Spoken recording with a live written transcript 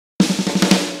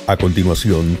A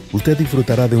continuación, usted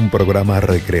disfrutará de un programa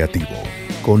recreativo,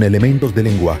 con elementos de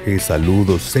lenguaje,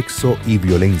 salud, sexo y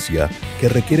violencia que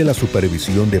requiere la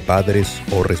supervisión de padres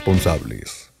o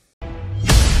responsables.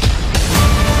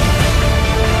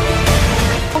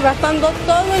 Gastando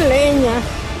todo en leña.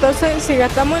 Entonces, si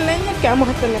gastamos en leña, ¿qué vamos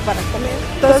a tener para comer?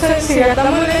 Entonces, si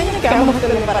gastamos en leña, ¿qué vamos a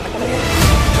tener para comer?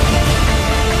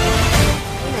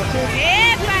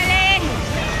 ¡Épale!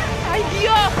 ¡Ay,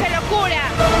 Dios, qué locura!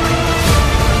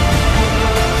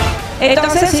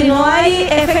 Entonces, si no hay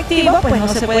efectivo, pues no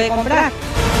se puede comprar.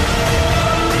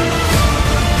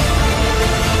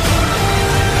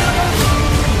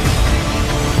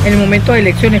 En el momento de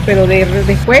elecciones, pero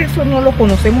después no lo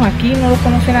conocemos aquí, no lo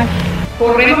conocen aquí.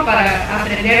 Corremos para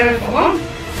aprender el fogón,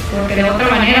 porque de otra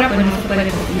manera pues no se puede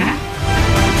cocinar.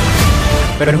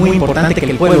 Pero es muy importante que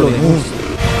el pueblo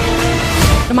denuncie.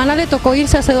 A mi hermana le tocó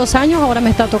irse hace 2 años, ahora me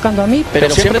está tocando a mí. Pero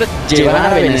siempre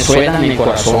llevar a Venezuela en mi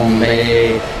corazón,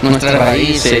 nuestras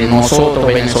raíces, nosotros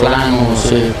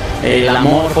venezolanos, el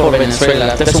amor por Venezuela.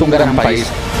 Este es un gran país.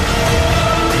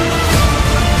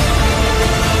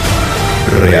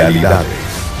 Realidades.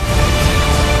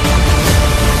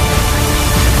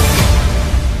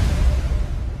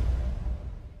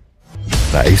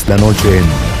 Esta noche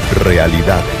en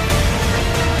Realidades.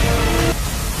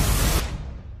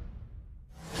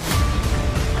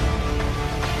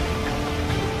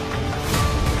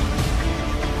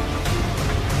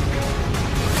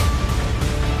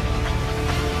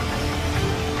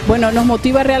 Bueno, nos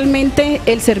motiva realmente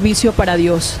el servicio para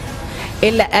Dios,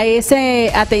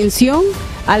 esa atención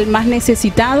al más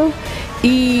necesitado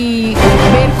y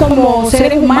ver como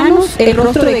seres humanos el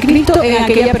rostro de Cristo en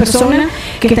aquella persona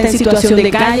que está en situación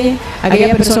de calle,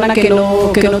 aquella persona que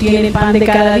no tiene el pan de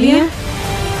cada día.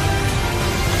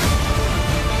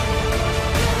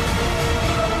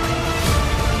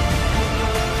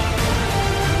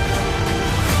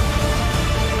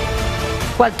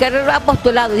 Cualquier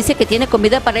apostolado dice que tiene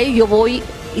comida para ellos, yo voy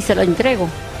y se lo entrego.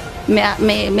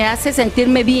 Me hace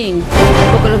sentirme bien,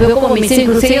 porque los veo como mis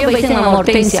hijos, ellos me dicen a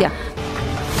Hortensia.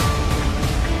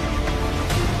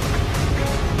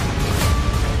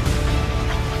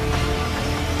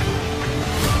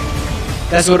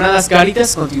 Las jornadas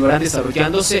Cáritas continuarán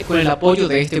desarrollándose con el apoyo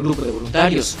de este grupo de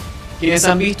voluntarios, quienes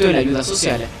han visto en la ayuda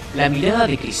social la mirada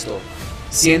de Cristo.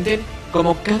 Sienten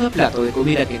como cada plato de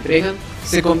comida que entregan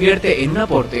se convierte en un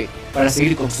aporte para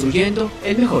seguir construyendo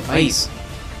el mejor país,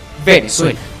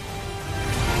 Venezuela.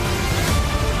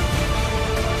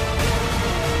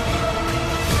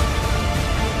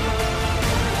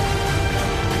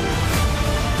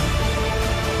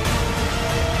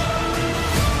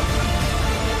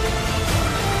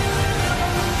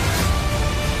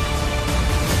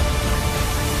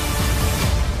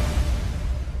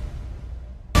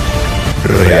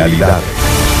 Realidades.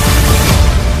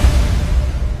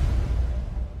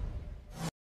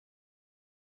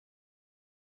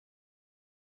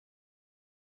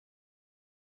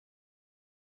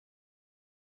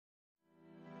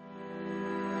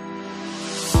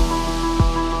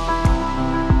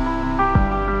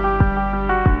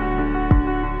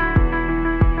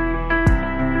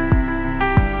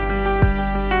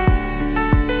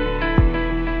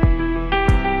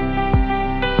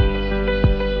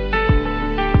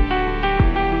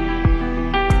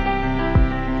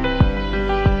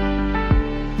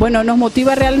 Bueno, nos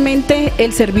motiva realmente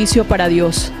el servicio para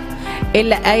Dios,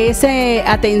 esa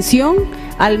atención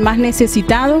al más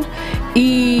necesitado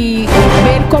y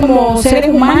ver como seres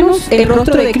humanos el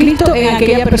rostro de Cristo en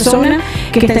aquella persona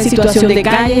que está en situación de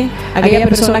calle, aquella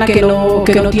persona que no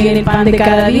tiene el pan de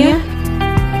cada día.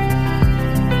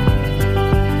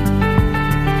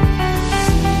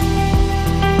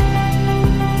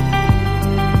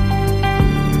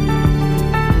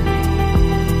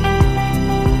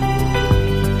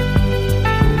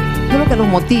 Que nos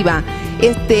motiva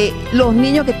los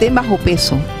niños que estén bajo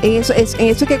peso. En eso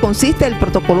es que consiste el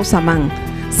protocolo Samán.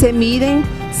 Se miden,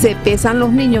 se pesan los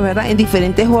niños, ¿verdad?, en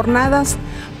diferentes jornadas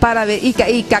para ver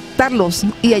y captarlos,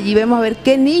 y allí vemos a ver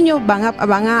qué niños van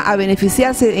a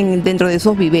beneficiarse dentro de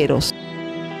esos viveros.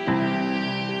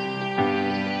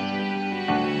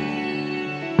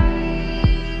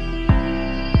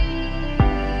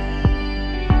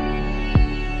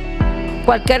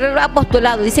 Cualquier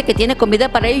apostolado dice que tiene comida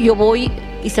para ellos, yo voy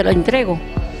y se lo entrego.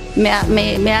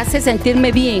 Me hace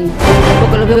sentirme bien,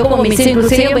 porque los veo como mis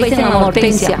hijos, ellos me dicen a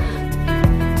Hortensia.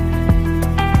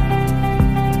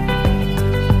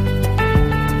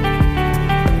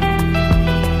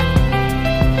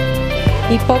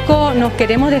 Y poco nos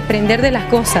queremos desprender de las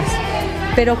cosas,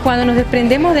 pero cuando nos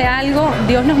desprendemos de algo,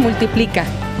 Dios nos multiplica.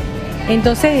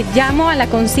 Entonces llamo a la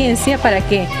conciencia para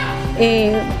que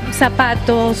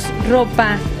zapatos,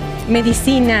 ropa,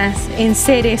 medicinas,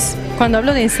 enseres, cuando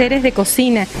hablo de enseres de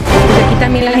cocina, porque aquí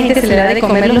también la gente se le da de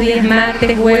comer los días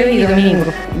martes, jueves y domingo.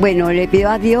 Bueno, le pido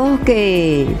a Dios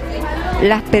que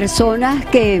las personas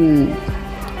que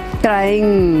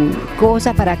traen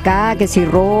cosas para acá, que si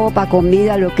ropa,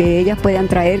 comida, lo que ellas puedan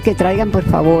traer, que traigan por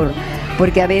favor,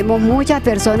 porque habemos muchas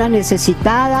personas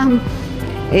necesitadas,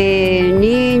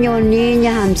 niños,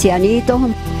 niñas, ancianitos.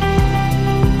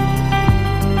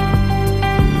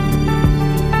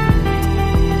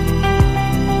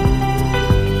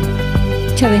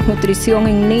 Mucha desnutrición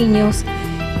en niños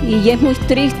y es muy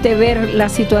triste ver la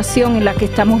situación en la que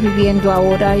estamos viviendo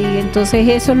ahora, y entonces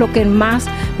eso es lo que más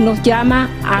nos llama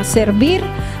a servir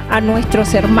a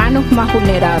nuestros hermanos más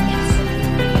vulnerables.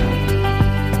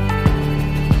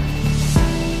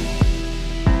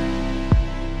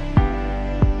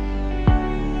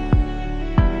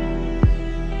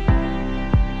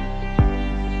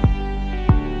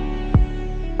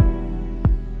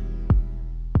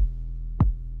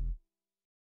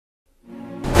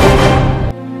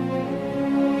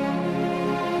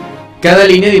 Cada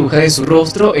línea dibujada en su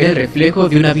rostro era el reflejo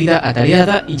de una vida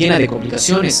atareada y llena de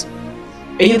complicaciones.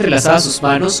 Ella entrelazaba sus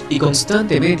manos y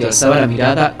constantemente alzaba la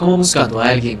mirada como buscando a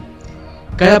alguien.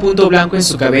 Cada punto blanco en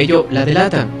su cabello la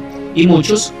delata, y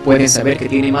muchos pueden saber que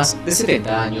tiene más de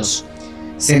 70 años.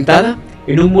 Sentada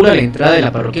en un muro a la entrada de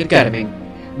la parroquia Carmen,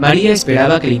 María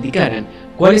esperaba que le indicaran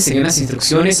cuáles serían las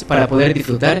instrucciones para poder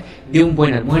disfrutar de un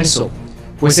buen almuerzo,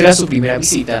 pues era su primera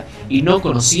visita y no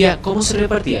conocía cómo se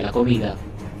repartía la comida.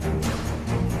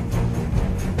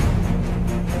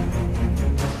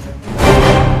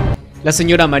 La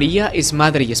señora María es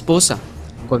madre y esposa.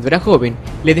 Cuando era joven,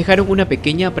 le dejaron una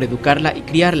pequeña para educarla y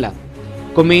criarla.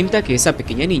 Comenta que esa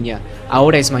pequeña niña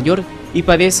ahora es mayor y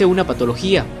padece una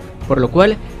patología, por lo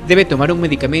cual debe tomar un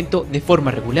medicamento de forma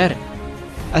regular.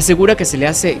 Asegura que se le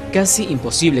hace casi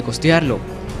imposible costearlo,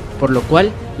 por lo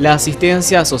cual la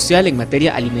asistencia social en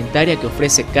materia alimentaria que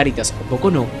ofrece Cáritas o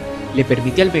Boconó le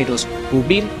permite al menos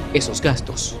cubrir esos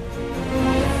gastos.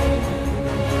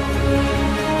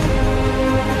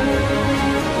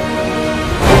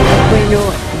 Bueno,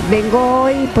 vengo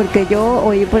hoy porque yo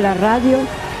oí por la radio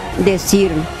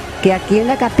decir que aquí en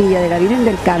la capilla de la Virgen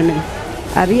del Carmen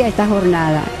había esta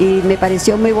jornada y me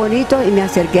pareció muy bonito y me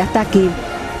acerqué hasta aquí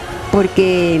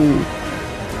porque,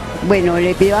 bueno,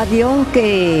 le pido a Dios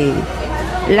que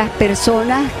las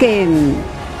personas que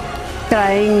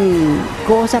traen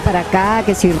cosas para acá,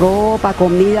 que si ropa,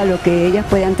 comida, lo que ellas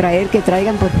puedan traer, que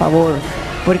traigan por favor,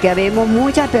 porque habemos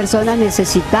muchas personas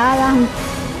necesitadas,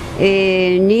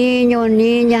 niños,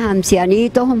 niñas,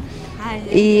 ancianitos,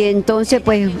 y entonces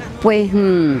pues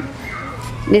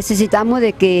necesitamos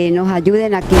de que nos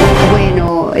ayuden aquí.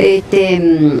 Bueno,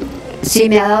 sí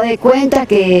me ha dado de cuenta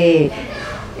que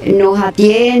nos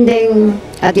atienden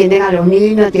a los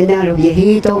niños, atienden a los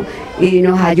viejitos y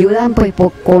nos ayudan pues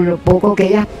con lo poco que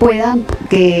ellas puedan,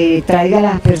 que traigan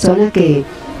a las personas que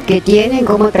tienen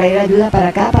cómo traer ayuda para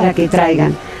acá, para que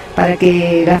traigan, para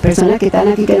que las personas que están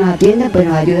aquí que nos atiendan pues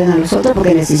nos ayuden a nosotros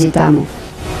porque necesitamos.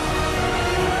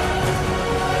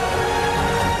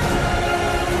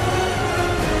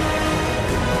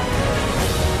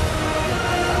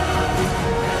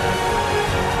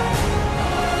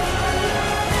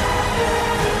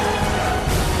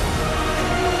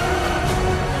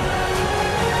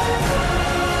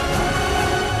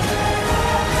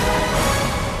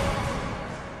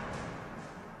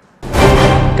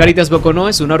 Cáritas Boconó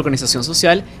es una organización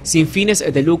social sin fines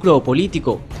de lucro o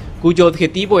político, cuyo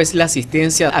objetivo es la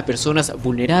asistencia a personas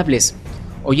vulnerables.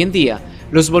 Hoy en día,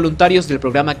 los voluntarios del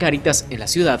programa Cáritas en la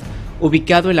ciudad,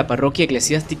 ubicado en la parroquia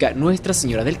eclesiástica Nuestra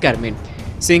Señora del Carmen,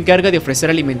 se encarga de ofrecer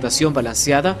alimentación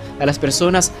balanceada a las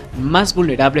personas más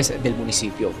vulnerables del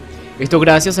municipio. Esto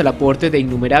gracias al aporte de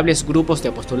innumerables grupos de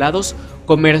apostolados,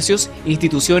 comercios e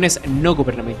instituciones no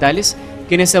gubernamentales,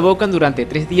 quienes se abocan durante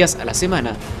 3 días a la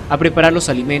semana a preparar los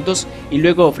alimentos y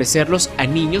luego ofrecerlos a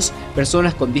niños,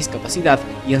 personas con discapacidad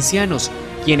y ancianos,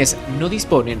 quienes no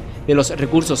disponen de los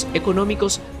recursos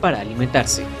económicos para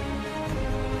alimentarse.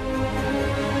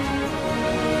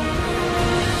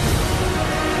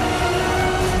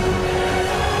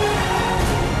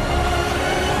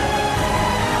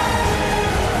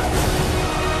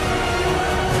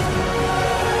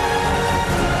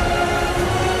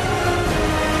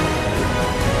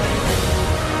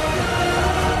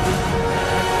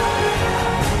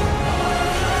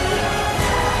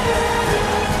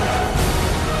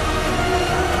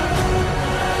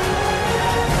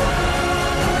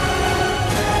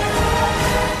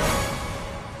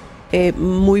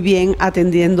 muy bien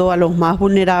atendiendo a los más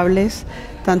vulnerables,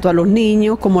 tanto a los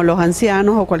niños como a los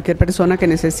ancianos o cualquier persona que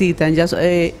necesitan. Ya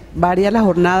varias las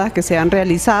jornadas que se han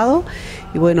realizado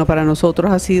y bueno, para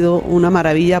nosotros ha sido una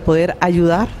maravilla poder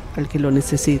ayudar al que lo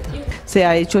necesita. Se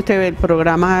ha hecho el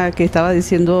programa que estaba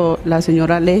diciendo la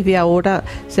señora Lesbia ahora,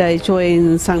 se ha hecho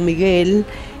en San Miguel,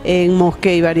 en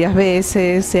Mosquey varias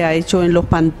veces, se ha hecho en Los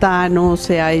Pantanos,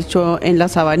 se ha hecho en La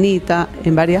Sabanita,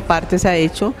 en varias partes se ha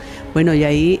hecho. Bueno, y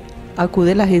ahí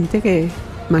acude la gente que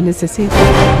más necesita.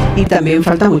 Y también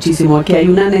falta muchísimo. Aquí hay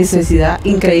una necesidad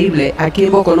increíble. Aquí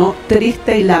en Boconó,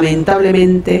 triste y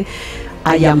lamentablemente,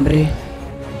 hay hambre.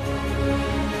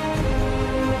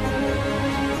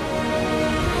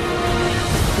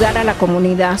 Dar a la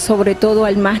comunidad, sobre todo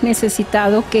al más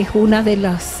necesitado, que es uno de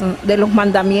los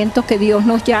mandamientos que Dios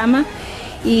nos llama,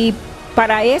 y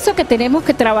para eso que tenemos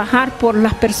que trabajar por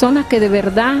las personas que de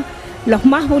verdad, los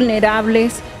más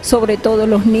vulnerables, sobre todo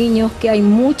los niños, que hay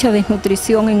mucha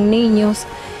desnutrición en niños,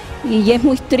 y es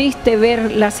muy triste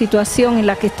ver la situación en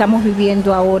la que estamos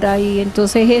viviendo ahora, y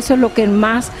entonces eso es lo que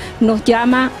más nos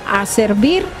llama a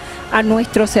servir a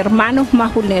nuestros hermanos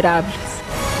más vulnerables.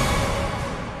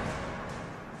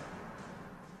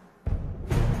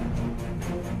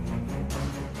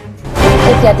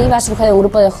 La iniciativa surge de un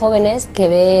grupo de jóvenes que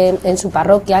ve en su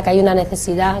parroquia que hay una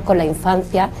necesidad con la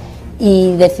infancia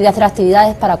y decide hacer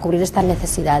actividades para cubrir estas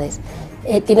necesidades.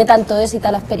 Tiene tanto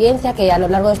éxito la experiencia que a lo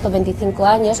largo de estos 25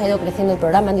 años ha ido creciendo el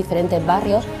programa en diferentes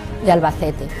barrios de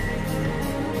Albacete.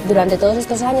 Durante todos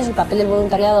estos años el papel del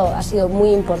voluntariado ha sido muy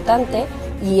importante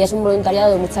y es un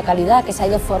voluntariado de mucha calidad que se ha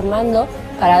ido formando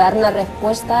para dar una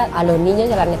respuesta a los niños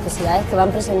y a las necesidades que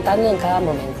van presentando en cada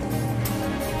momento.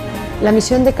 La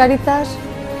misión de Cáritas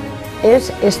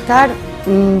es estar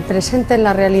presente en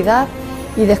la realidad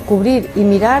y descubrir y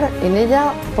mirar en ella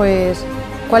pues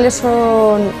cuáles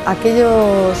son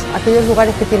aquellos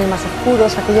lugares que tienen más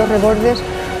oscuros, aquellos rebordes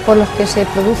por los que se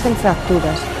producen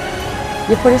fracturas.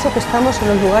 Y es por eso que estamos en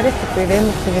los lugares que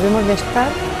debemos de estar,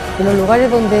 en los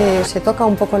lugares donde se toca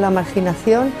un poco la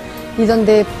marginación y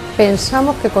donde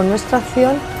pensamos que con nuestra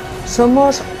acción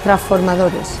somos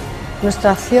transformadores.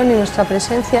 Nuestra acción y nuestra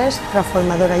presencia es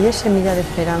transformadora y es semilla de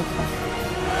esperanza.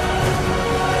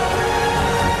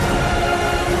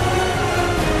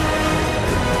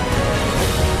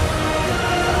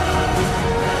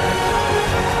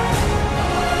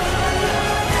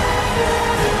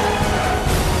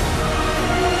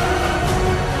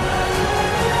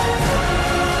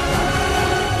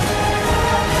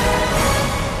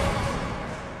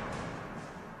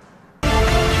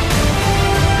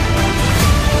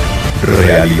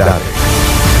 Realidades.